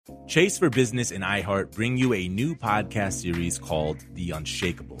Chase for Business and iHeart bring you a new podcast series called The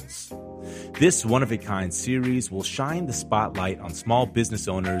Unshakables. This one-of-a-kind series will shine the spotlight on small business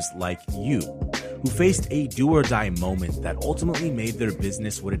owners like you, who faced a do-or-die moment that ultimately made their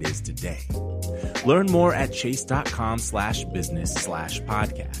business what it is today. Learn more at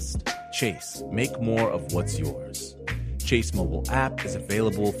chase.com/business/podcast. Chase, make more of what's yours. Chase mobile app is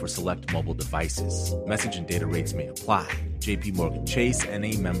available for select mobile devices. Message and data rates may apply. JP Morgan Chase,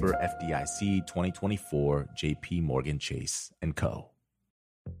 N.A. member FDIC 2024, JP Morgan Chase & Co.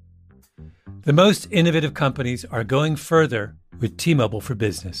 The most innovative companies are going further with T-Mobile for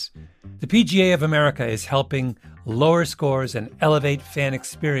Business. The PGA of America is helping lower scores and elevate fan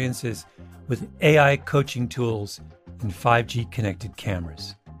experiences with AI coaching tools and 5G connected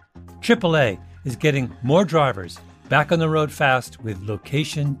cameras. AAA is getting more drivers back on the road fast with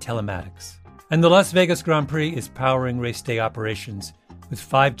location telematics. And the Las Vegas Grand Prix is powering race day operations with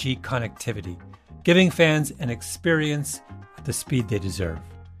 5G connectivity, giving fans an experience at the speed they deserve.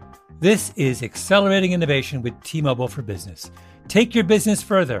 This is accelerating innovation with T-Mobile for Business. Take your business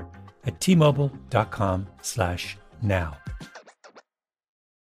further at T-Mobile.com/now.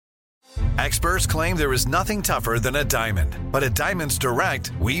 Experts claim there is nothing tougher than a diamond. But at Diamonds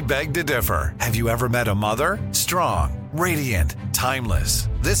Direct, we beg to differ. Have you ever met a mother? Strong, radiant, timeless.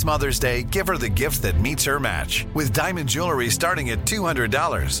 This Mother's Day, give her the gift that meets her match. With diamond jewelry starting at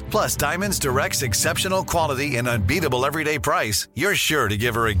 $200. Plus Diamonds Direct's exceptional quality and unbeatable everyday price, you're sure to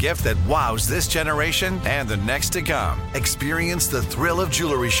give her a gift that wows this generation and the next to come. Experience the thrill of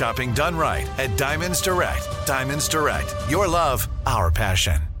jewelry shopping done right at Diamonds Direct. Diamonds Direct. Your love, our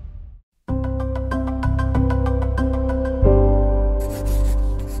passion.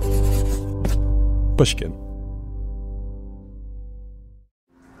 Pushkin.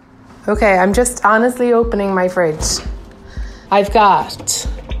 Okay, I'm just honestly opening my fridge. I've got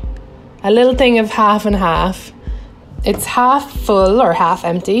a little thing of half and half. It's half full or half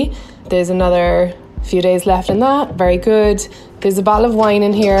empty. There's another few days left in that. Very good. There's a bottle of wine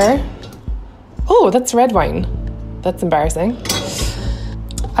in here. Oh, that's red wine. That's embarrassing.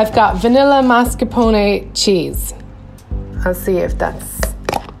 I've got vanilla mascarpone cheese. I'll see if that's...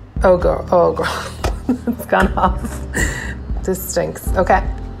 Oh, girl. It's gone off. This stinks. Okay.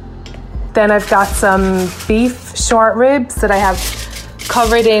 Then I've got some beef short ribs that I have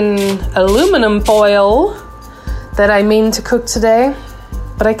covered in aluminum foil that I mean to cook today.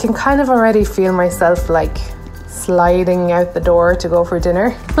 But I can kind of already feel myself like sliding out the door to go for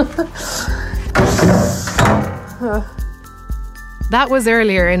dinner. That was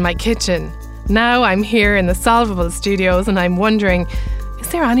earlier in my kitchen. Now I'm here in the Solvable Studios and I'm wondering, is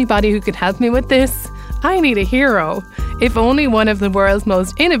there anybody who could help me with this? I need a hero. If only one of the world's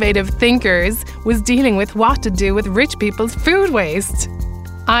most innovative thinkers was dealing with what to do with rich people's food waste.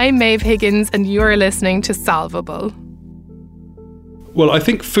 I'm Maeve Higgins and you're listening to Solvable. Well, I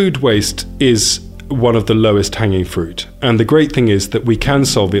think food waste is one of the lowest hanging fruit. And the great thing is that we can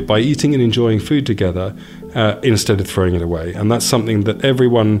solve it by eating and enjoying food together instead of throwing it away. And that's something that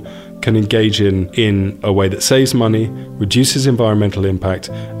everyone can engage in a way that saves money, reduces environmental impact,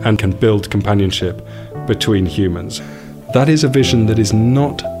 and can build companionship between humans. That is a vision that is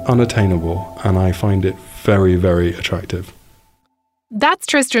not unattainable, and I find it very, very attractive. That's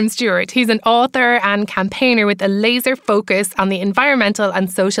Tristram Stewart. He's an author and campaigner with a laser focus on the environmental and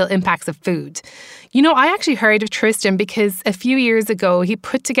social impacts of food. You know, I actually heard of Tristram because a few years ago he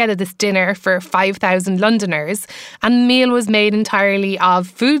put together this dinner for 5,000 Londoners, and the meal was made entirely of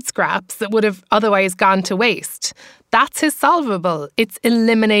food scraps that would have otherwise gone to waste. That's his Solvable. It's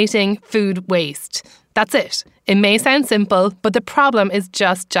eliminating food waste. That's it. It may sound simple, but the problem is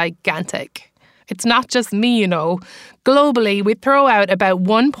just gigantic. It's not just me, you know. Globally, we throw out about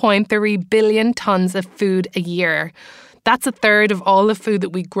 1.3 billion tonnes of food a year. That's a third of all the food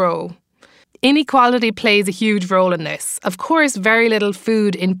that we grow. Inequality plays a huge role in this. Of course, very little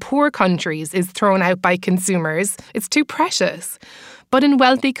food in poor countries is thrown out by consumers. It's too precious. But in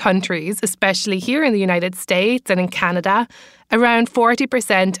wealthy countries, especially here in the United States and in Canada, around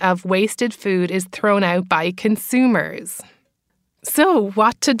 40% of wasted food is thrown out by consumers. So,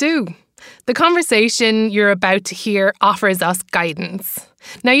 what to do? The conversation you're about to hear offers us guidance.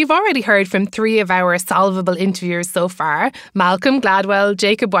 Now, you've already heard from 3 of our Solvable interviewers so far, Malcolm Gladwell,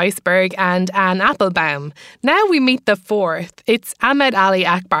 Jacob Weisberg and Anne Applebaum. Now we meet the 4th. It's Ahmed Ali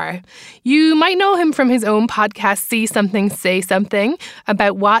Akbar. You might know him from his own podcast, See Something, Say Something,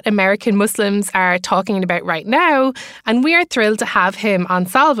 about what American Muslims are talking about right now, and we are thrilled to have him on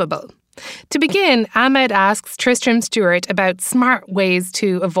Solvable. To begin, Ahmed asks Tristram Stuart about smart ways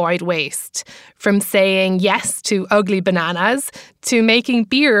to avoid waste, from saying yes to ugly bananas to making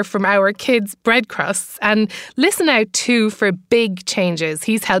beer from our kids' bread crusts. And listen out too for big changes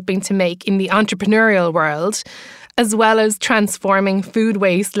he's helping to make in the entrepreneurial world, as well as transforming food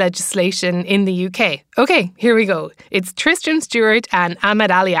waste legislation in the UK. Okay, here we go. It's Tristram Stuart and Ahmed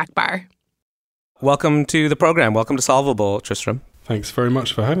Ali Akbar. Welcome to the program. Welcome to Solvable, Tristram. Thanks very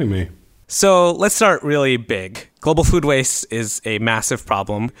much for having me. So let's start really big. Global food waste is a massive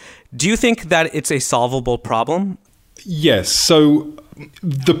problem. Do you think that it's a solvable problem? Yes. So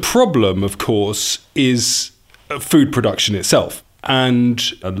the problem, of course, is food production itself. And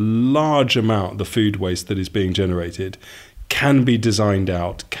a large amount of the food waste that is being generated can be designed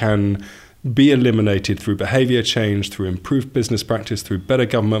out, can be eliminated through behavior change, through improved business practice, through better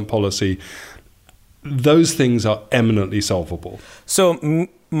government policy. Those things are eminently solvable. So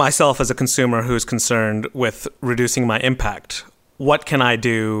myself as a consumer who's concerned with reducing my impact, what can I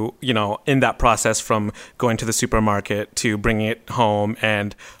do, in that process from going to the supermarket to bringing it home?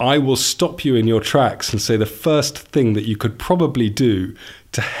 And I will stop you in your tracks and say the first thing that you could probably do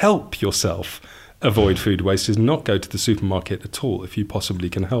to help yourself avoid food waste is not go to the supermarket at all if you possibly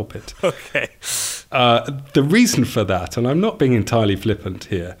can help it. Okay. The reason for that, and I'm not being entirely flippant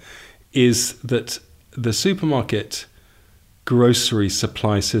here, is that the supermarket grocery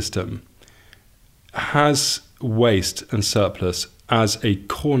supply system has waste and surplus as a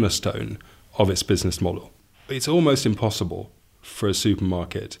cornerstone of its business model. It's almost impossible for a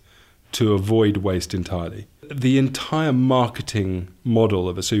supermarket to avoid waste entirely. The entire marketing model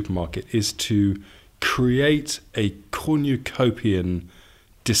of a supermarket is to create a cornucopian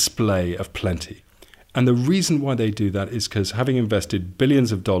display of plenty. And the reason why they do that is because having invested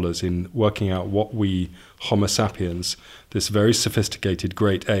billions of dollars in working out what we, Homo sapiens, this very sophisticated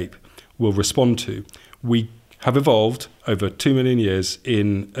great ape, will respond to, we have evolved over 2 million years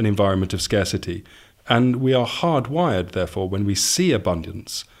in an environment of scarcity. And we are hardwired, therefore, when we see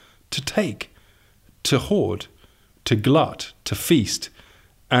abundance, to take, to hoard, to glut, to feast.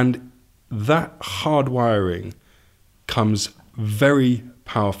 And that hardwiring comes very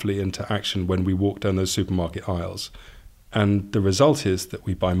powerfully into action when we walk down those supermarket aisles. And the result is that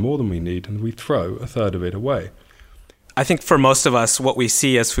we buy more than we need and we throw a third of it away. I think for most of us, what we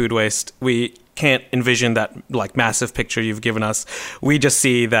see as food waste, we can't envision that massive picture you've given us. We just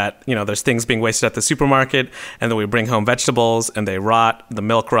see that, there's things being wasted at the supermarket, and then we bring home vegetables and they rot, the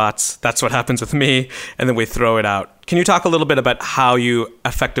milk rots. That's what happens with me. And then we throw it out. Can you talk a little bit about how you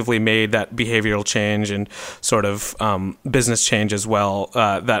effectively made that behavioral change and sort of business change as well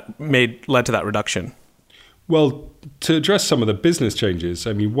that led to that reduction? Well, to address some of the business changes,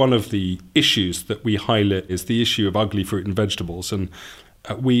 one of the issues that we highlight is the issue of ugly fruit and vegetables. And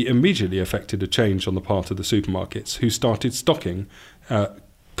we immediately effected a change on the part of the supermarkets who started stocking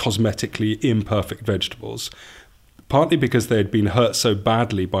cosmetically imperfect vegetables, partly because they had been hurt so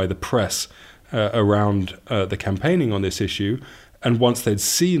badly by the press around the campaigning on this issue. And once they'd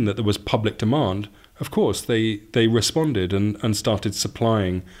seen that there was public demand, of course, they responded and started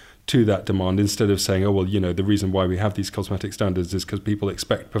supplying to that demand instead of saying, the reason why we have these cosmetic standards is because people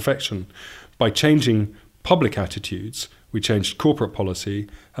expect perfection. By changing public attitudes, we changed corporate policy,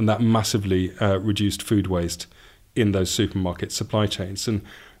 and that massively reduced food waste in those supermarket supply chains. And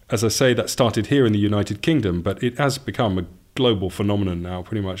as I say, that started here in the United Kingdom, but it has become a global phenomenon now.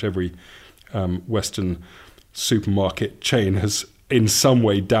 Pretty much every Western supermarket chain has in some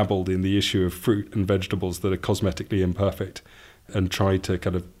way dabbled in the issue of fruit and vegetables that are cosmetically imperfect and try to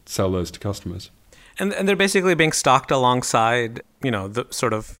kind of sell those to customers. And they're basically being stocked alongside, the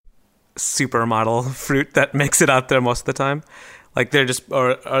sort of supermodel fruit that makes it out there most of the time. They're just,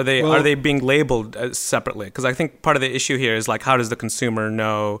 or are they being labeled separately? Because I think part of the issue here is how does the consumer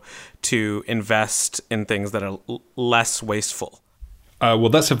know to invest in things that are less wasteful? Well,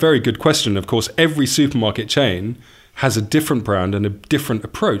 that's a very good question. Of course, every supermarket chain has a different brand and a different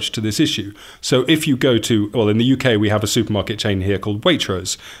approach to this issue. So if you go to, in the UK, we have a supermarket chain here called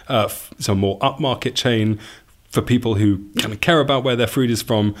Waitrose. It's a more upmarket chain for people who kind of care about where their fruit is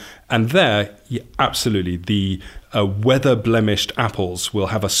from. And there, absolutely, the weather-blemished apples will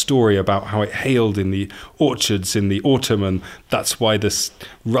have a story about how it hailed in the orchards in the autumn, and that's why this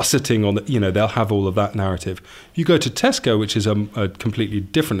russeting on the, they'll have all of that narrative. You go to Tesco, which is a completely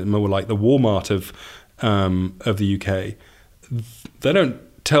different, more like the Walmart of the UK. They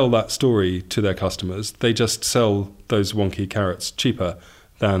don't tell that story to their customers. They just sell those wonky carrots cheaper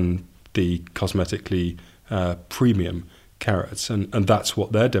than the cosmetically premium carrots, and that's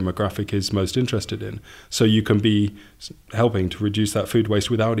what their demographic is most interested in. So you can be helping to reduce that food waste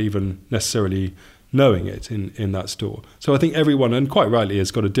without even necessarily knowing it in that store. So I think everyone, and quite rightly,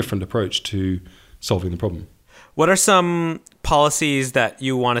 has got a different approach to solving the problem. What are some policies that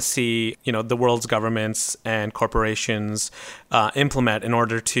you want to see, the world's governments and corporations implement in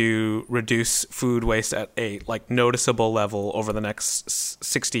order to reduce food waste at a noticeable level over the next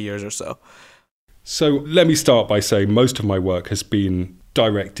 60 years or so? So let me start by saying most of my work has been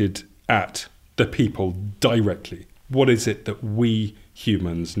directed at the people directly. What is it that we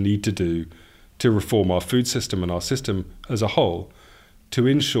humans need to do to reform our food system and our system as a whole to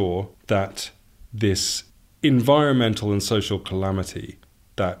ensure that this environmental and social calamity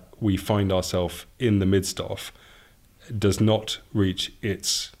that we find ourselves in the midst of does not reach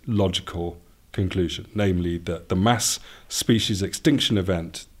its logical conclusion, namely that the mass species extinction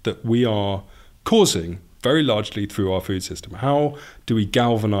event that we are causing very largely through our food system. How do we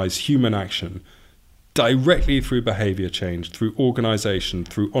galvanize human action directly through behavior change, through organization,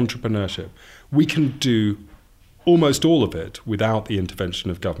 through entrepreneurship? We can do almost all of it without the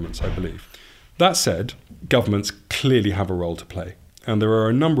intervention of governments, I believe. That said, governments clearly have a role to play, and there are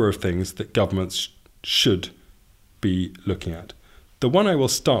a number of things that governments should be looking at. The one I will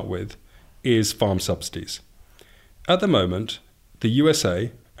start with is farm subsidies. At the moment, the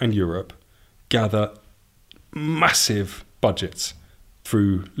USA and Europe gather massive budgets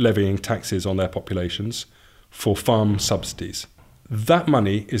through levying taxes on their populations for farm subsidies. That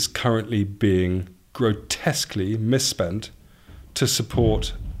money is currently being grotesquely misspent to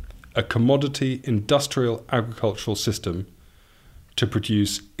support a commodity industrial agricultural system to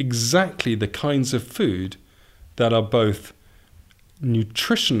produce exactly the kinds of food that are both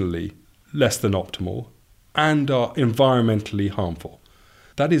nutritionally less than optimal and are environmentally harmful.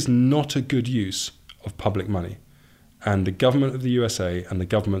 That is not a good use of public money. And the government of the USA and the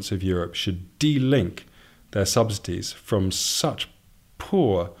governments of Europe should de-link their subsidies from such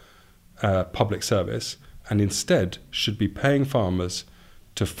poor public service, and instead should be paying farmers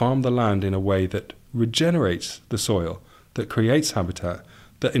to farm the land in a way that regenerates the soil, that creates habitat,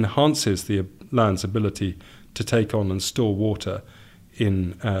 that enhances the land's ability to take on and store water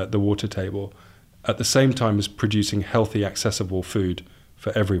in the water table, at the same time as producing healthy, accessible food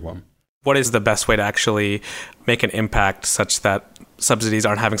for everyone. What is the best way to actually make an impact such that subsidies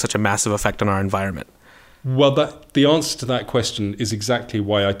aren't having such a massive effect on our environment? Well, the answer to that question is exactly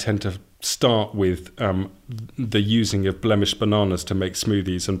why I tend to start with the using of blemished bananas to make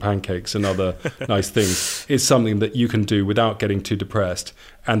smoothies and pancakes and other nice things. Is something that you can do without getting too depressed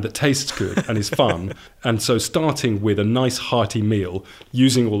and that tastes good and is fun. And so starting with a nice hearty meal,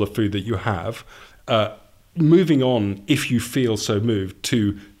 using all the food that you have, moving on, if you feel so moved,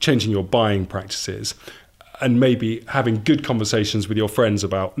 to changing your buying practices and maybe having good conversations with your friends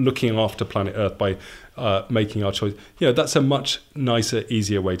about looking after planet Earth by making our choice. That's a much nicer,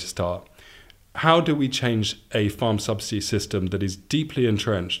 easier way to start. How do we change a farm subsidy system that is deeply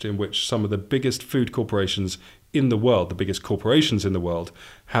entrenched, in which some of the biggest food corporations in the world, the biggest corporations in the world,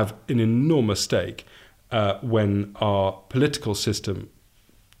 have an enormous stake, when our political system,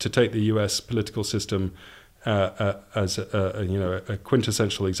 to take the US political system as a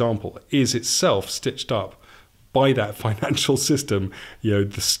quintessential example, is itself stitched up by that financial system,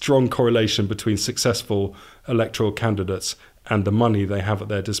 the strong correlation between successful electoral candidates and the money they have at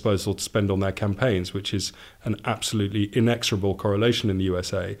their disposal to spend on their campaigns, which is an absolutely inexorable correlation in the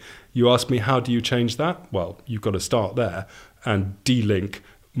USA. You ask me, how do you change that? Well, you've got to start there and de-link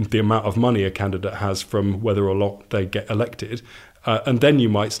the amount of money a candidate has from whether or not they get elected. And then you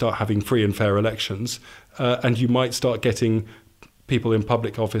might start having free and fair elections, and you might start getting people in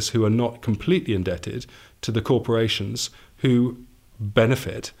public office who are not completely indebted to the corporations who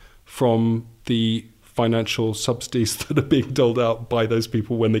benefit from the financial subsidies that are being doled out by those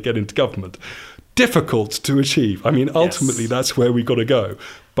people when they get into government. Difficult to achieve. I mean, ultimately, That's where we got to go.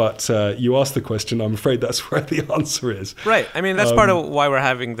 But you asked the question, I'm afraid that's where the answer is. Right. I mean, that's part of why we're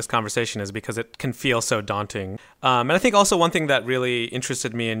having this conversation, is because it can feel so daunting. And I think also one thing that really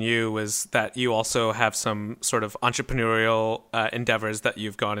interested me in you was that you also have some sort of entrepreneurial endeavors that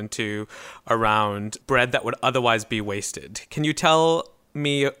you've gone into around bread that would otherwise be wasted. Can you tell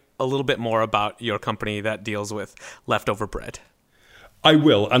me a little bit more about your company that deals with leftover bread? I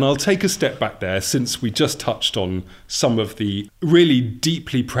will, and I'll take a step back there, since we just touched on some of the really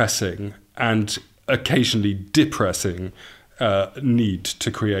deeply pressing and occasionally depressing need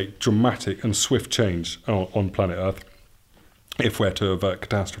to create dramatic and swift change on planet Earth if we're to avert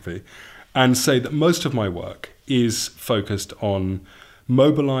catastrophe, and say that most of my work is focused on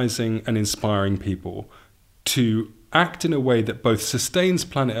mobilizing and inspiring people to act in a way that both sustains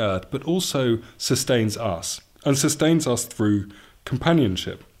planet Earth but also sustains us, and sustains us through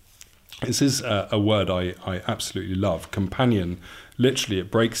companionship. This is a word I absolutely love. Companion, literally it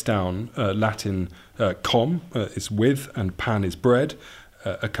breaks down Latin com is with and pan is bread.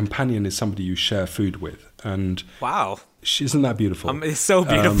 A companion is somebody you share food with. And wow. Isn't that beautiful? It's so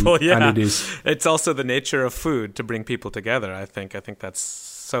beautiful, yeah. And it's also the nature of food to bring people together, I think. I think that's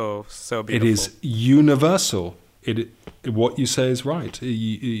so beautiful. It is universal. What you say is right.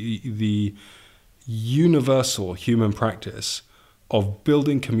 The universal human practice of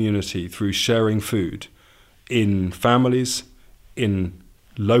building community through sharing food in families, in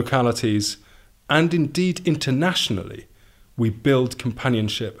localities, and indeed internationally. We build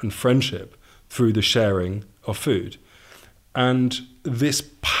companionship and friendship through the sharing of food. And this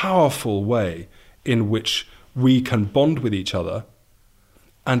powerful way in which we can bond with each other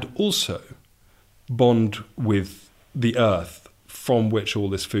and also bond with the earth from which all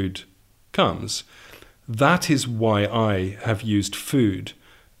this food comes, that is why I have used food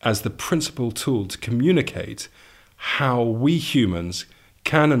as the principal tool to communicate how we humans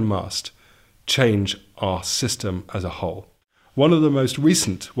can and must change our system as a whole. One of the most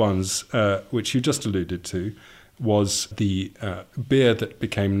recent ones, which you just alluded to, was the beer that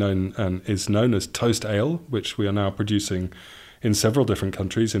became known and is known as Toast Ale, which we are now producing in several different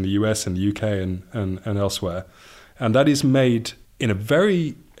countries, in the US and the UK and elsewhere. And that is made in a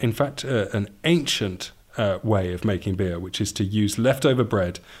very, in fact, an ancient way of making beer, which is to use leftover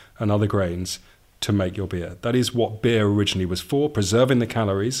bread and other grains to make your beer. That is what beer originally was for, preserving the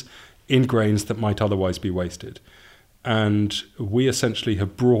calories in grains that might otherwise be wasted. And we essentially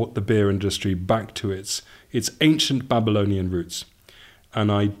have brought the beer industry back to its ancient Babylonian roots.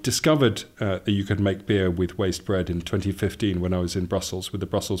 And I discovered that you could make beer with waste bread in 2015 when I was in Brussels with the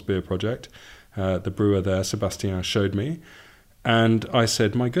Brussels Beer Project. The brewer there, Sébastien, showed me. And I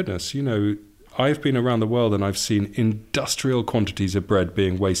said, my goodness, I've been around the world and I've seen industrial quantities of bread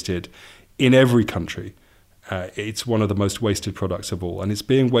being wasted in every country. It's one of the most wasted products of all. And it's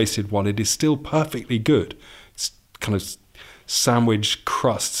being wasted while it is still perfectly good. It's kind of sandwich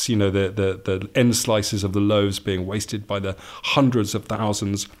crusts, the end slices of the loaves being wasted by the hundreds of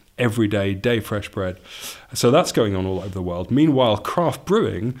thousands every day fresh bread. So that's going on all over the world. Meanwhile, craft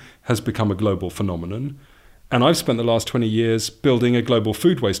brewing has become a global phenomenon. And I've spent the last 20 years building a global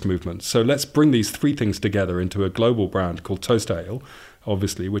food waste movement. So let's bring these three things together into a global brand called Toast Ale.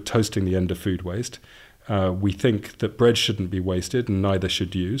 Obviously, we're toasting the end of food waste. We think that bread shouldn't be wasted, and neither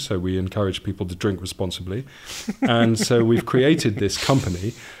should you. So we encourage people to drink responsibly. And so we've created this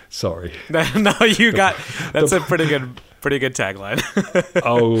company. Sorry. No, you got that's a pretty good tagline.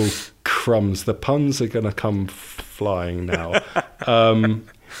 Oh, crumbs! The puns are going to come flying now.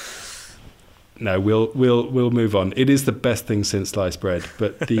 No, we'll move on. It is the best thing since sliced bread.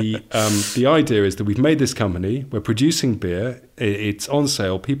 But the idea is that we've made this company. We're producing beer. It's on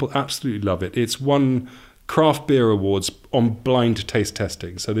sale. People absolutely love it. It's won craft beer awards on blind taste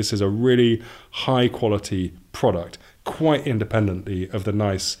testing. So this is a really high quality product, quite independently of the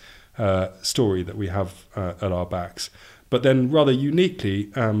nice story that we have at our backs. But then rather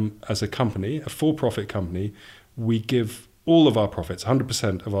uniquely, as a company, a for-profit company, we give all of our profits,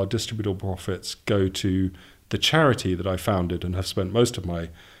 100% of our distributable profits, go to the charity that I founded and have spent most of my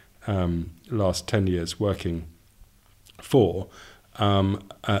last 10 years working for. And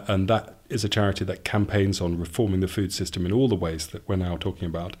that is a charity that campaigns on reforming the food system in all the ways that we're now talking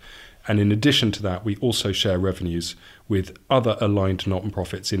about. And in addition to that, we also share revenues with other aligned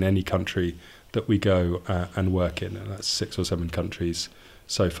not-for-profits in any country that we go and work in. And that's 6 or 7 countries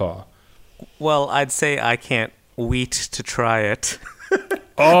so far. Well, I'd say I can't wait to try it. But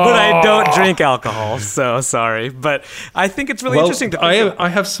I don't drink alcohol, so sorry. But I think it's really interesting to think I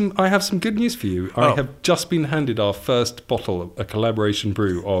have some good news for you. I have just been handed our first bottle, a collaboration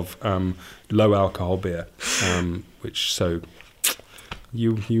brew of low alcohol beer, which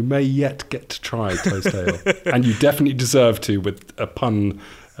you may yet get to try Toast Ale, and you definitely deserve to with a pun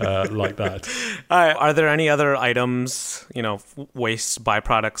like that. Are there any other items, waste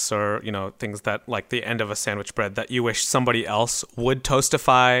byproducts or, things that like the end of a sandwich bread that you wish somebody else would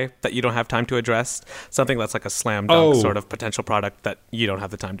toastify that you don't have time to address? Something that's like a slam dunk sort of potential product that you don't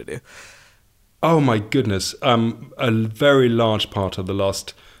have the time to do. Oh my goodness. A very large part of the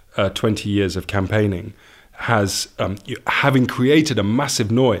last 20 years of campaigning has, having created a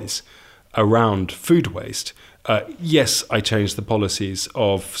massive noise around food waste, yes, I changed the policies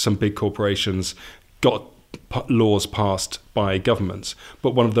of some big corporations, got laws passed by governments.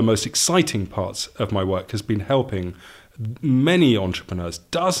 But one of the most exciting parts of my work has been helping many entrepreneurs,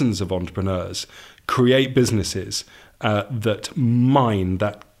 dozens of entrepreneurs, create businesses that mine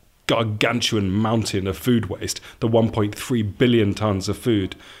that gargantuan mountain of food waste, the 1.3 billion tons of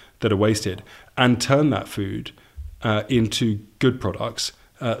food that are wasted, and turn that food into good products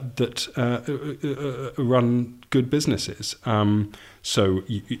that run good businesses. So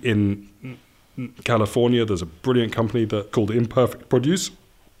in California, there's a brilliant company called Imperfect Produce,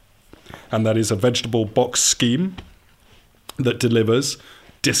 and that is a vegetable box scheme that delivers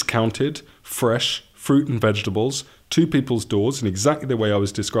discounted, fresh fruit and vegetables to people's doors in exactly the way I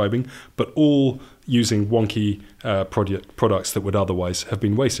was describing, but all using wonky products that would otherwise have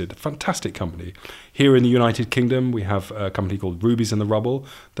been wasted. Fantastic company. Here in the United Kingdom, we have a company called Rubies in the Rubble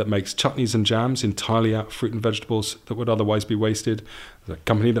that makes chutneys and jams entirely out of fruit and vegetables that would otherwise be wasted. There's a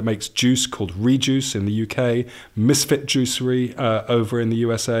company that makes juice called Rejuice in the UK, Misfit Juicery over in the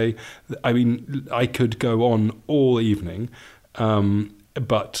USA. I mean, I could go on all evening.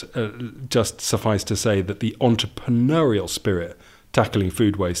 But just suffice to say that the entrepreneurial spirit tackling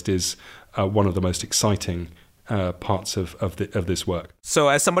food waste is one of the most exciting parts of this work. So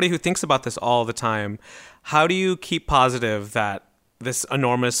as somebody who thinks about this all the time, how do you keep positive that this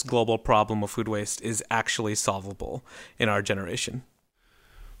enormous global problem of food waste is actually solvable in our generation?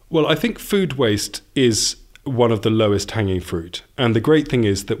 Well, I think food waste is one of the lowest hanging fruit. And the great thing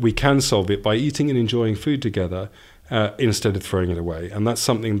is that we can solve it by eating and enjoying food together instead of throwing it away. And that's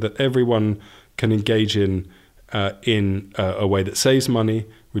something that everyone can engage in a way that saves money,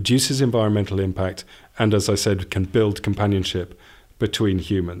 reduces environmental impact, and, as I said, can build companionship between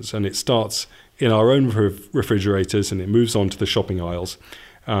humans. And it starts in our own refrigerators and it moves on to the shopping aisles.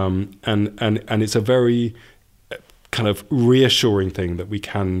 And it's a very kind of reassuring thing that we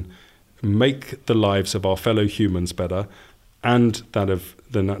can make the lives of our fellow humans better and that of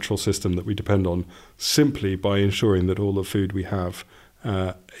the natural system that we depend on simply by ensuring that all the food we have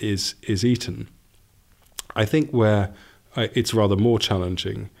is eaten. I think where it's rather more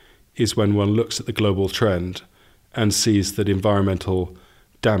challenging is when one looks at the global trend and sees that environmental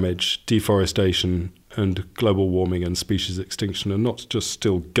damage, deforestation, and global warming and species extinction are not just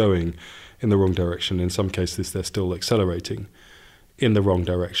still going in the wrong direction. In some cases, they're still accelerating in the wrong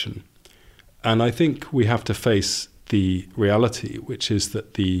direction. And I think we have to face the reality, which is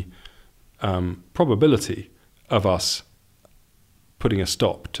that the probability of us putting a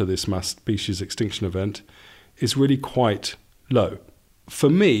stop to this mass species extinction event is really quite low. For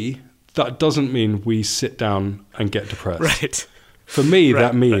me, that doesn't mean we sit down and get depressed. Right. For me,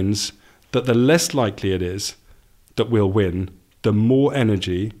 that means that the less likely it is that we'll win, the more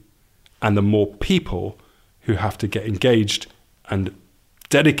energy and the more people who have to get engaged and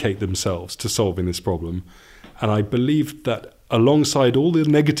dedicate themselves to solving this problem. And I believe that alongside all the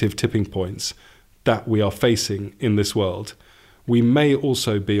negative tipping points that we are facing in this world, we may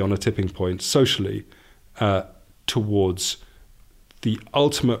also be on a tipping point socially towards the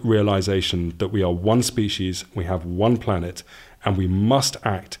ultimate realization that we are one species, we have one planet, and we must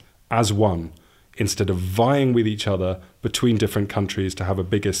act as one instead of vying with each other between different countries to have a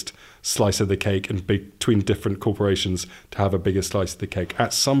biggest slice of the cake and between different corporations to have a bigger slice of the cake.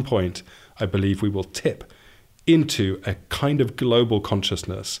 At some point, I believe we will tip into a kind of global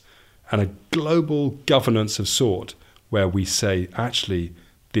consciousness and a global governance of sort where we say, actually,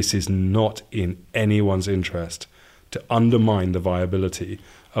 this is not in anyone's interest to undermine the viability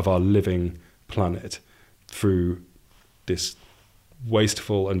of our living planet through this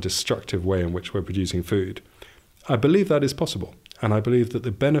wasteful and destructive way in which we're producing food. I believe that is possible. And I believe that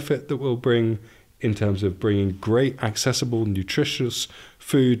the benefit that we'll bring in terms of bringing great, accessible, nutritious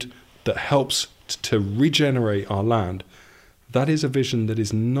food that helps to regenerate our land, that is a vision that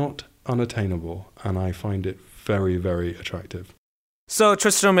is not unattainable. And I find it very, very attractive. So,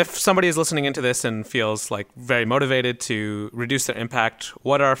 Tristram, if somebody is listening into this and feels like very motivated to reduce their impact,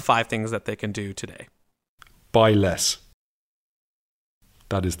 what are 5 things that they can do today? Buy less.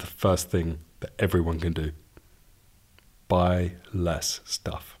 That is the first thing that everyone can do. Buy less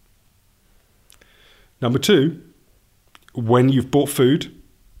stuff. Number 2, when you've bought food,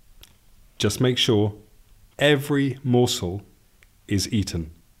 just make sure every morsel is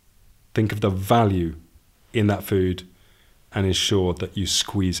eaten. Think of the value in that food and ensure that you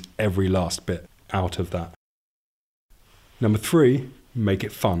squeeze every last bit out of that. Number 3, make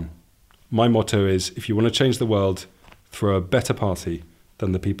it fun. My motto is, if you want to change the world, throw a better party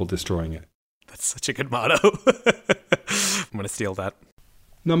than the people destroying it. That's such a good motto. I'm going to steal that.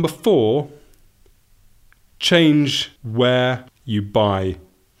 Number 4, change where you buy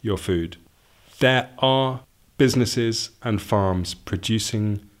your food. There are businesses and farms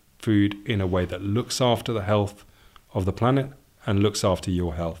producing food in a way that looks after the health of the planet and looks after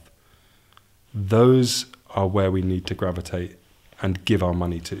your health. Those are where we need to gravitate and give our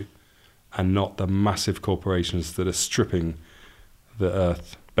money to, and not the massive corporations that are stripping the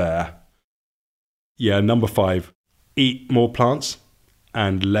earth bare. Yeah, number 5, eat more plants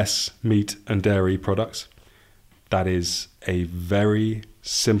and less meat and dairy products. That is a very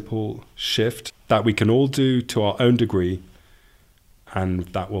simple shift that we can all do to our own degree, and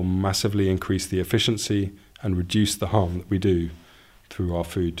that will massively increase the efficiency and reduce the harm that we do through our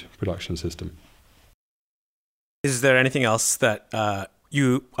food production system. Is there anything else that I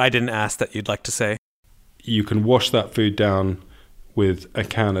didn't ask that you'd like to say? You can wash that food down with a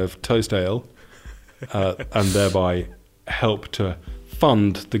can of toast ale and thereby help to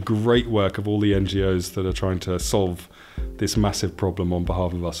fund the great work of all the NGOs that are trying to solve this massive problem on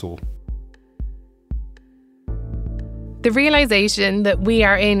behalf of us all. The realisation that we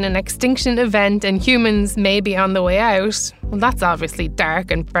are in an extinction event and humans may be on the way out, well, that's obviously dark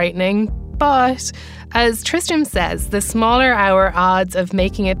and frightening. But as Tristram says, the smaller our odds of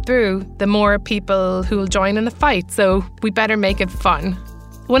making it through, the more people who will join in the fight. So we better make it fun.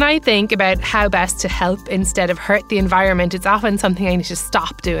 When I think about how best to help instead of hurt the environment, it's often something I need to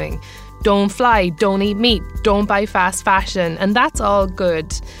stop doing. Don't fly, don't eat meat, don't buy fast fashion, and that's all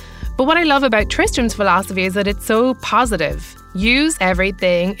good. But what I love about Tristram's philosophy is that it's so positive. Use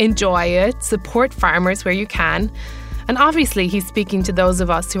everything, enjoy it, support farmers where you can. And obviously he's speaking to those of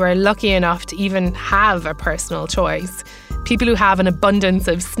us who are lucky enough to even have a personal choice. People who have an abundance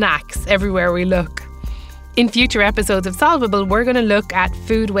of snacks everywhere we look. In future episodes of Solvable, we're going to look at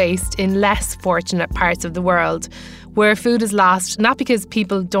food waste in less fortunate parts of the world, where food is lost not because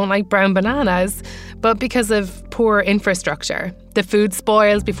people don't like brown bananas, but because of poor infrastructure. The food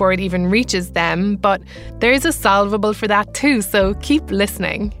spoils before it even reaches them, but there's a solvable for that too, so keep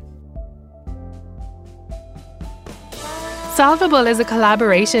listening. Solvable is a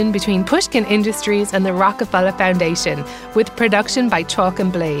collaboration between Pushkin Industries and the Rockefeller Foundation, with production by Chalk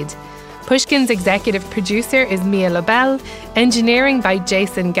and Blade. Pushkin's executive producer is Mia Lobel, engineering by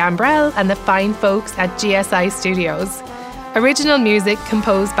Jason Gambrell and the fine folks at GSI Studios. Original music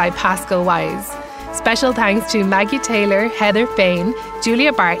composed by Pascal Wise. Special thanks to Maggie Taylor, Heather Fain,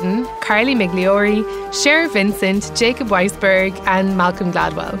 Julia Barton, Carly Migliori, Cher Vincent, Jacob Weisberg and Malcolm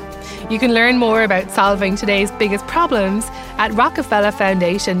Gladwell. You can learn more about solving today's biggest problems at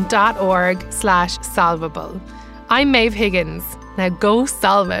rockefellerfoundation.org/solvable. I'm Maeve Higgins. Now go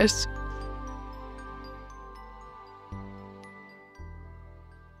solve it.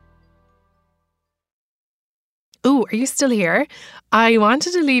 Ooh, are you still here? I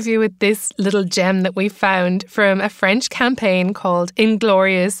wanted to leave you with this little gem that we found from a French campaign called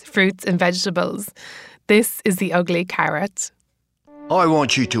Inglorious Fruits and Vegetables. This is the ugly carrot. I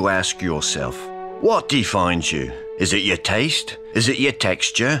want you to ask yourself, what defines you? Is it your taste? Is it your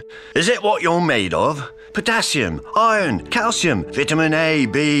texture? Is it what you're made of? Potassium, iron, calcium, vitamin A,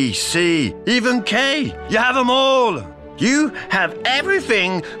 B, C, even K. You have them all. You have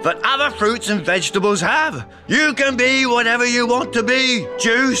everything that other fruits and vegetables have. You can be whatever you want to be.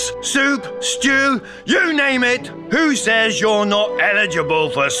 Juice, soup, stew, you name it. Who says you're not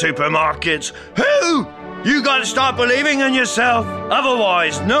eligible for supermarkets? Who? You gotta start believing in yourself.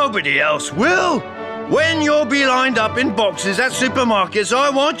 Otherwise, nobody else will. When you'll be lined up in boxes at supermarkets,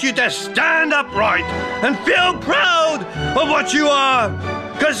 I want you to stand upright and feel proud of what you are.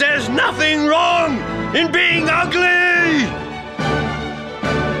 Because there's nothing wrong in being ugly!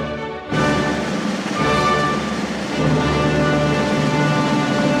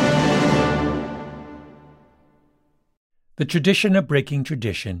 The tradition of breaking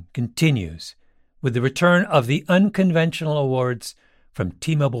tradition continues with the return of the Unconventional Awards from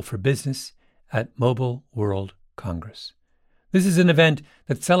T-Mobile for Business at Mobile World Congress. This is an event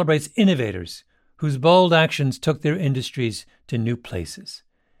that celebrates innovators whose bold actions took their industries to new places.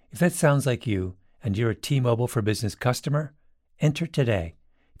 If that sounds like you and you're a T-Mobile for Business customer, enter today.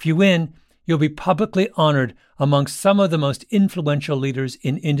 If you win, you'll be publicly honored amongst some of the most influential leaders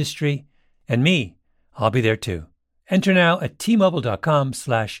in industry. And me, I'll be there too. Enter now at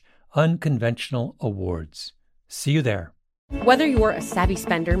tmobile.com/unconventional awards. See you there. Whether you're a savvy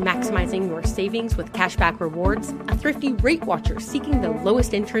spender maximizing your savings with cashback rewards, a thrifty rate watcher seeking the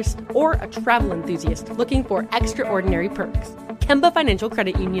lowest interest, or a travel enthusiast looking for extraordinary perks, Kemba Financial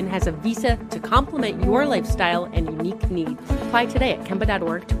Credit Union has a visa to complement your lifestyle and unique needs. Apply today at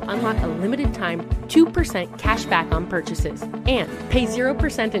Kemba.org to unlock a limited time 2% cash back on purchases and pay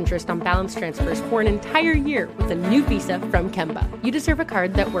 0% interest on balance transfers for an entire year with a new visa from Kemba. You deserve a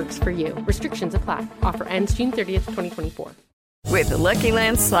card that works for you. Restrictions apply. Offer ends June 30th, 2024. With the Lucky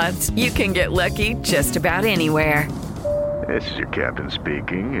Land Slots, you can get lucky just about anywhere. This is your captain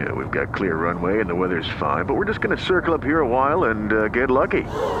speaking. We've got clear runway and the weather's fine, but we're just going to circle up here a while and get lucky.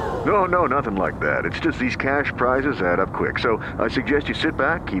 No, nothing like that. It's just these cash prizes add up quick. So I suggest you sit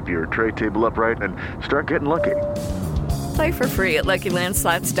back, keep your tray table upright, and start getting lucky. Play for free at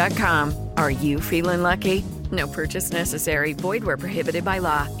LuckyLandSlots.com. Are you feeling lucky? No purchase necessary. Void where prohibited by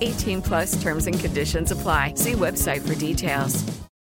law. 18+ terms and conditions apply. See website for details.